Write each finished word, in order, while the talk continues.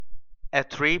A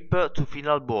trip to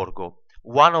Finalborgo,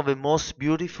 one of the most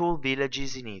beautiful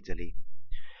villages in Italy.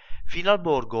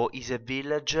 Finalborgo is a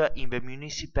village in the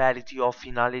municipality of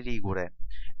Finale Ligure,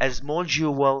 a small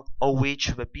jewel of which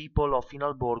the people of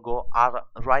Finalborgo are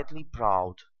rightly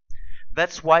proud.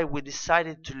 That's why we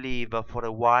decided to leave for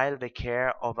a while the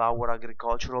care of our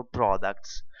agricultural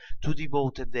products to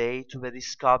devote a day to the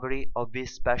discovery of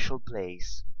this special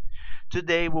place.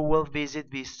 Today we will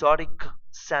visit the historic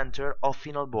center of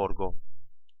Finalborgo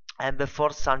and the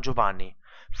Fort San Giovanni,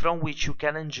 from which you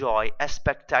can enjoy a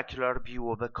spectacular view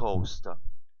of the coast.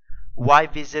 Why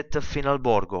visit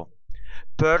Finalborgo?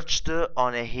 Perched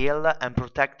on a hill and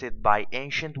protected by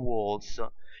ancient walls,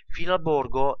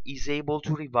 Finalborgo is able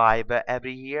to revive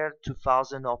every year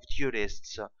 2,000 of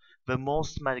tourists the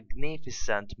most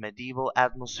magnificent medieval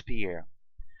atmosphere,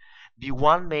 the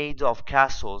one made of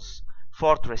castles,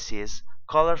 fortresses,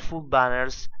 colorful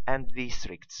banners, and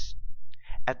districts.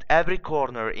 At every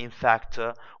corner, in fact,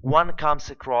 one comes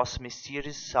across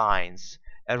mysterious signs,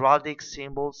 heraldic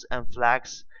symbols and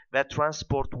flags that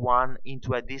transport one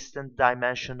into a distant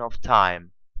dimension of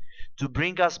time. To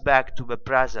bring us back to the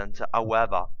present,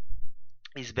 however,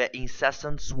 is the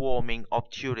incessant swarming of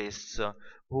tourists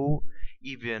who,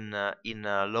 even in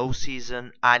low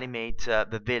season, animate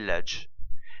the village.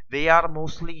 They are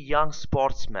mostly young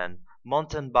sportsmen,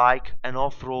 mountain bike and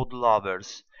off-road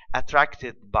lovers,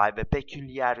 attracted by the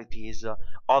peculiarities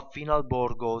of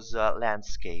Finalborgo's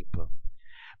landscape.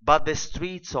 But the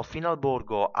streets of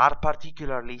Finalborgo are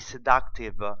particularly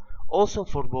seductive also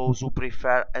for those who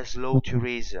prefer a slow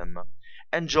tourism,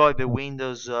 enjoy the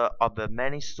windows of the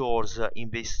many stores in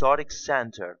the historic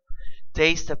center,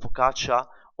 taste a focaccia,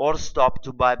 or stop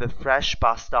to buy the fresh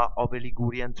pasta of a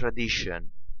Ligurian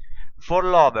tradition. For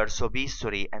lovers of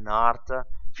history and art,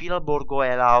 Finalborgo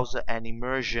allows an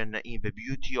immersion in the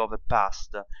beauty of the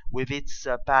past, with its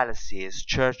palaces,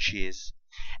 churches,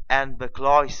 and the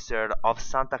cloister of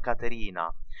Santa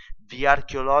Caterina, the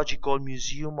archaeological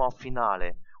museum of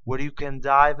Finale, where you can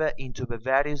dive into the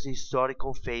various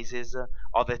historical phases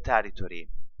of the territory.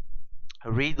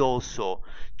 Read also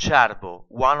Cervo,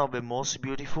 one of the most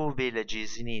beautiful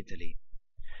villages in Italy.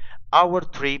 Our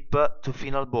trip to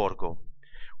Finalborgo.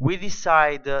 We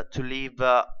decide to leave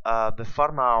the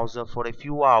farmhouse for a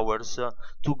few hours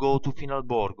to go to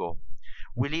Finalborgo.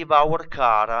 We leave our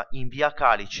car in Via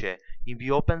Calice, in the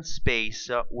open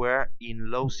space where, in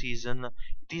low season,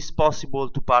 it is possible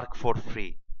to park for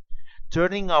free.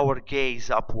 Turning our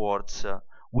gaze upwards,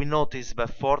 we notice the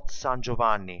Fort San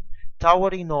Giovanni,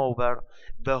 towering over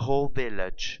the whole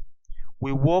village.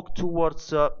 We walk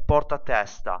towards Porta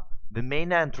Testa, the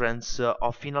main entrance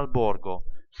of Finalborgo,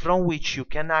 from which you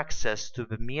can access to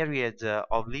the myriad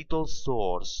of little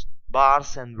stores,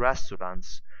 bars and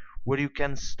restaurants, where you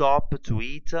can stop to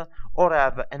eat or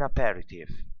have an aperitif.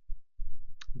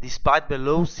 Despite the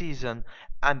low season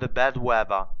and the bad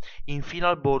weather, in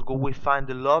Finalborgo we find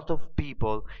a lot of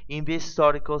people in the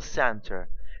historical center,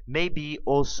 maybe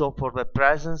also for the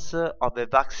presence of a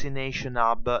vaccination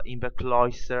hub in the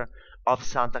cloister of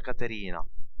Santa Caterina.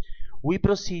 We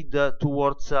proceed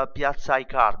towards Piazza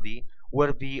Icardi,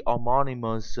 where the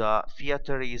homonymous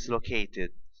theater is located,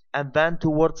 and then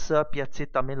towards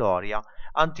Piazzetta Meloria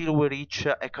until we reach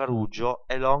a Caruggio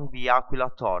along the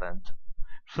Aquila torrent.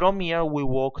 From here we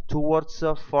walk towards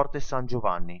Forte San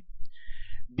Giovanni.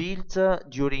 Built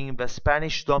during the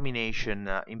Spanish domination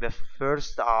in the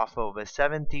first half of the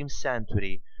 17th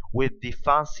century with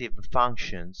defensive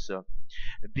functions,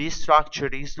 this structure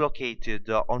is located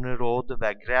on a road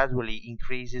that gradually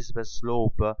increases the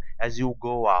slope as you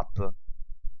go up.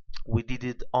 We did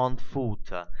it on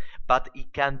foot, but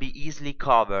it can be easily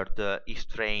covered if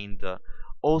trained,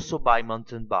 also by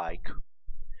mountain bike.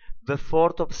 The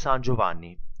Fort of San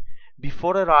Giovanni.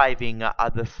 Before arriving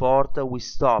at the fort we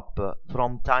stop,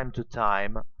 from time to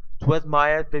time, to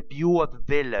admire the view of the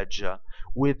village,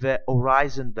 with the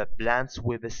horizon that blends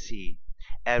with the sea,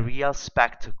 a real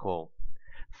spectacle.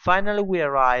 Finally we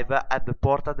arrive at the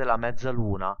Porta della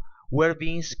Mezzaluna, where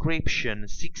the inscription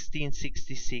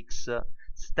 1666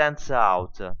 stands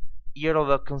out, year of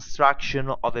the construction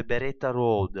of a Beretta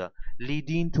road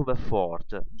leading to the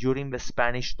fort during the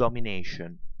Spanish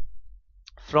domination.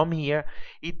 From here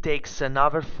it takes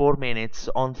another 4 minutes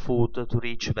on foot to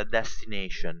reach the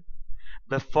destination.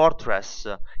 The fortress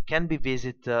can be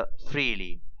visited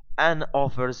freely and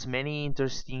offers many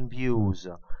interesting views,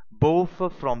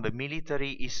 both from the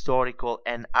military, historical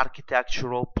and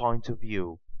architectural point of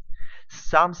view.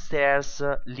 Some stairs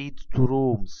lead to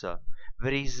rooms.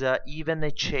 There is even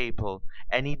a chapel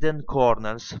and hidden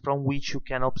corners from which you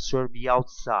can observe the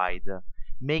outside,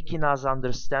 making us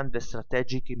understand the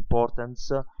strategic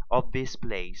importance of this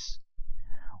place.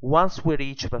 Once we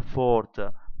reach the fort,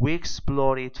 we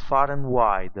explore it far and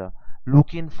wide,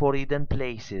 looking for hidden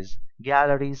places,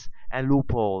 galleries, and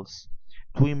loopholes,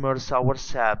 to immerse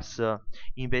ourselves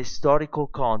in the historical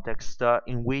context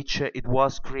in which it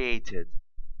was created.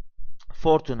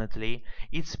 Fortunately,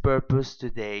 its purpose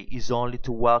today is only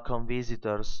to welcome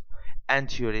visitors and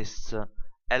tourists,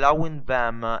 allowing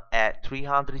them a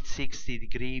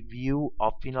 360-degree view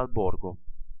of Finalborgo.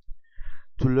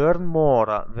 To learn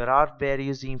more, there are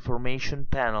various information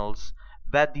panels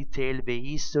that detail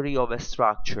the history of the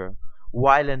structure,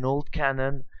 while an old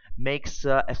cannon makes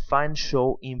a fine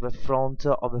show in the front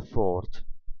of the fort.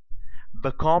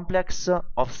 The complex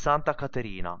of Santa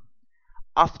Caterina.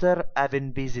 After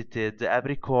having visited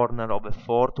every corner of the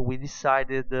fort, we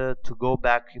decided to go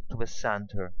back to the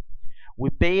center. We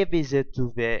pay a visit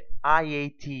to the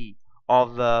IAT of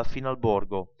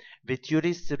Finalborgo, the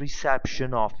tourist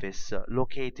reception office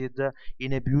located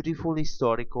in a beautiful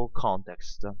historical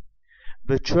context.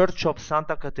 The Church of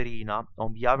Santa Caterina,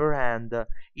 on the other hand,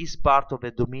 is part of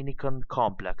a Dominican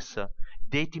complex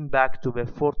dating back to the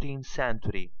 14th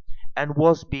century and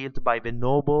was built by the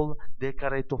noble De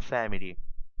Careto family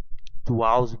to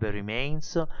house the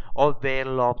remains of their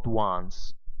loved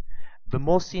ones. The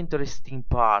most interesting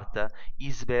part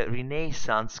is the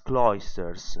Renaissance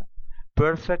cloisters,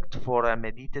 perfect for a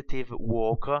meditative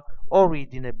walk or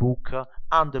reading a book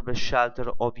under the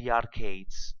shelter of the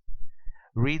arcades.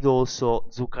 Read also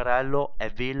Zuccarello, a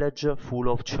village full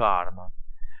of charm.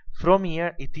 From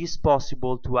here it is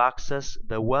possible to access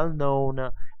the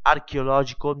well-known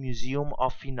archaeological museum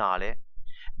of Finale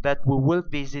that we will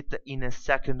visit in a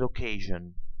second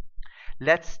occasion.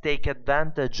 Let's take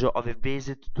advantage of a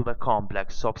visit to the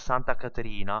complex of Santa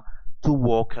Caterina to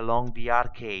walk along the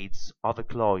arcades of the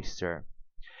cloister.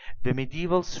 The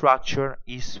medieval structure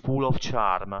is full of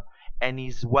charm and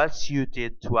is well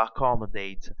suited to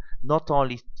accommodate not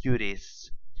only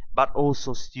tourists but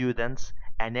also students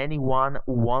and anyone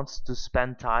who wants to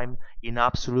spend time in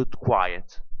absolute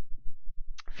quiet.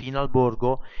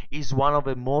 Finalborgo is one of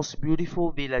the most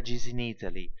beautiful villages in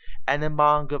Italy and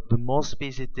among the most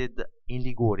visited in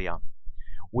Liguria.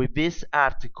 With this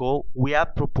article, we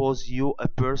have proposed you a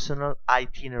personal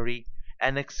itinerary,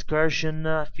 an excursion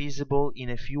feasible in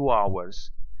a few hours,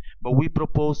 but we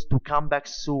propose to come back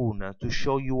soon to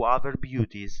show you other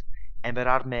beauties, and there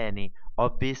are many,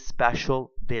 of this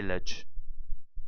special village.